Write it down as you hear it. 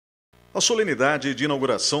A solenidade de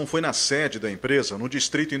inauguração foi na sede da empresa, no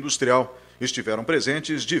Distrito Industrial. Estiveram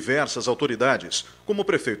presentes diversas autoridades, como o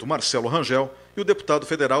prefeito Marcelo Rangel e o deputado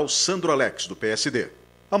federal Sandro Alex, do PSD.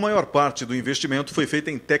 A maior parte do investimento foi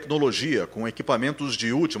feita em tecnologia, com equipamentos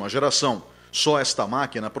de última geração. Só esta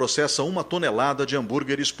máquina processa 1 tonelada de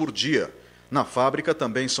hambúrgueres por dia. Na fábrica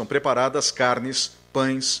também são preparadas carnes,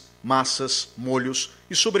 pães, massas, molhos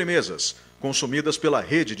e sobremesas, consumidas pela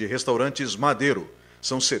rede de restaurantes Madero.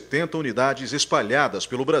 São 70 unidades espalhadas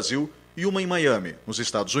pelo Brasil e uma em Miami, nos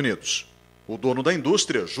Estados Unidos. O dono da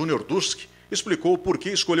indústria, Júnior Dusk, explicou por que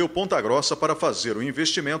escolheu Ponta Grossa para fazer o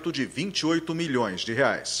investimento de 28 milhões de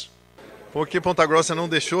reais. Porque Ponta Grossa não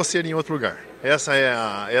deixou ser em outro lugar. Essa é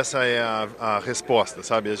a resposta,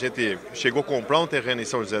 sabe? A gente chegou a comprar um terreno em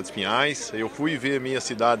São José dos Pinhais, eu fui ver minha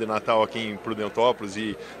cidade natal aqui em Prudentópolis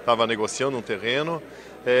e estava negociando um terreno.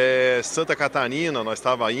 Santa Catarina, nós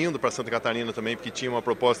estávamos indo para Santa Catarina também, porque tinha uma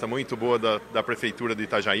proposta muito boa da Prefeitura de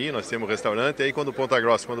Itajaí, nós temos um restaurante, e aí quando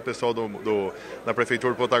o pessoal da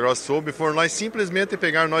Prefeitura de Ponta Grossa soube, foram nós simplesmente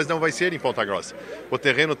pegar, nós não vai ser em Ponta Grossa. O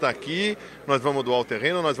terreno está aqui, nós vamos doar o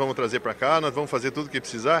terreno, nós vamos trazer para cá, nós vamos fazer tudo o que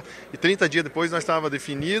precisar, e 30 dias depois nós estava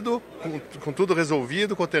definido, com tudo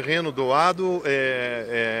resolvido, com o terreno doado,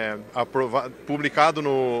 publicado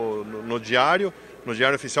no Diário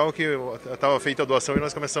Oficial, que estava feita a doação e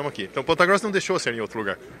nós começamos aqui. Então Ponta Grossa não deixou ser em outro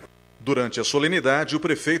lugar. Durante a solenidade, o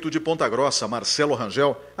prefeito de Ponta Grossa, Marcelo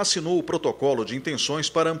Rangel, assinou o protocolo de intenções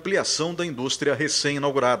para ampliação da indústria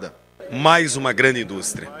recém-inaugurada. Mais uma grande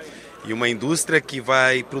indústria. E uma indústria que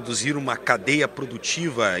vai produzir uma cadeia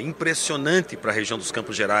produtiva impressionante para a região dos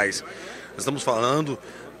Campos Gerais. Nós estamos falando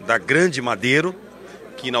da grande Madero,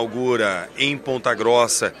 que inaugura em Ponta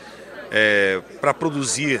Grossa para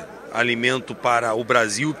produzir alimento para o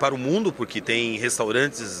Brasil e para o mundo, porque tem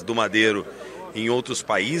restaurantes do Madero em outros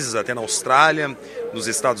países, até na Austrália, nos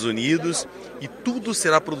Estados Unidos, e tudo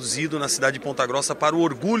será produzido na cidade de Ponta Grossa para o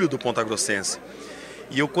orgulho do pontagrossense.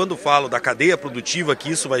 E eu, quando falo da cadeia produtiva que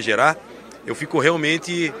isso vai gerar, eu fico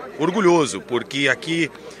realmente orgulhoso, porque aqui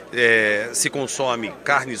se consome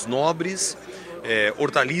carnes nobres,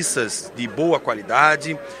 hortaliças de boa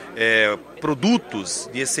qualidade, produtos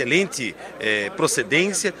de excelente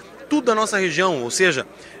procedência, tudo da nossa região, ou seja,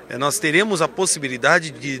 nós teremos a possibilidade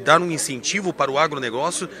de dar um incentivo para o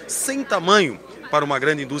agronegócio sem tamanho para uma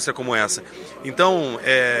grande indústria como essa. Então,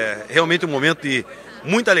 é realmente um momento de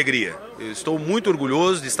muita alegria. Eu estou muito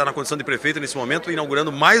orgulhoso de estar na condição de prefeito nesse momento, inaugurando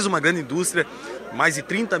mais uma grande indústria, mais de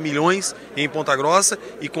 30 milhões em Ponta Grossa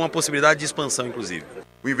e com a possibilidade de expansão, inclusive.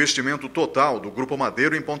 O investimento total do Grupo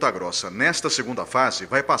Madero em Ponta Grossa nesta segunda fase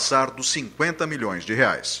vai passar dos 50 milhões de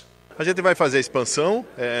reais. A gente vai fazer a expansão,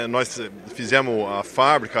 nós fizemos a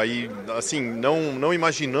fábrica e assim, não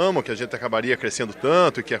imaginamos que a gente acabaria crescendo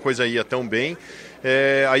tanto e que a coisa ia tão bem.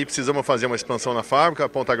 Aí precisamos fazer uma expansão na fábrica, a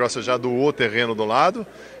Ponta Grossa já doou o terreno do lado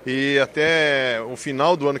e até o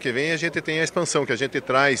final do ano que vem a gente tem a expansão, que a gente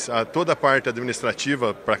traz toda a parte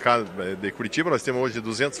administrativa para cá de Curitiba. Nós temos hoje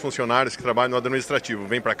 200 funcionários que trabalham no administrativo,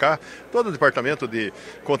 vem para cá, todo o departamento de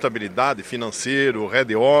contabilidade, financeiro,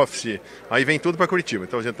 head office, aí vem tudo para Curitiba,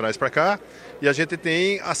 então a gente traz para cá. E a gente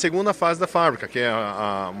tem a segunda fase da fábrica, que é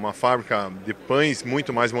uma fábrica de pães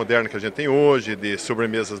muito mais moderna que a gente tem hoje, de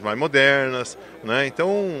sobremesas mais modernas, né?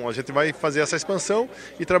 Então a gente vai fazer essa expansão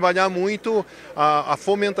e trabalhar muito a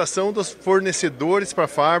fomentação dos fornecedores para a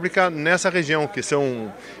fábrica nessa região, que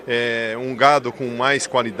são um gado com mais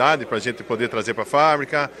qualidade para a gente poder trazer para a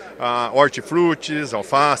fábrica, hortifrutis,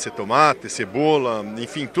 alface, tomate, cebola,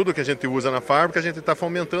 enfim, tudo que a gente usa na fábrica, a gente está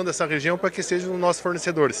fomentando essa região para que sejam os nossos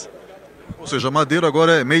fornecedores. Ou seja, Madero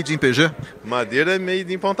agora é made in PG? Madero é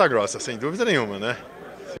made in Ponta Grossa, sem dúvida nenhuma, né?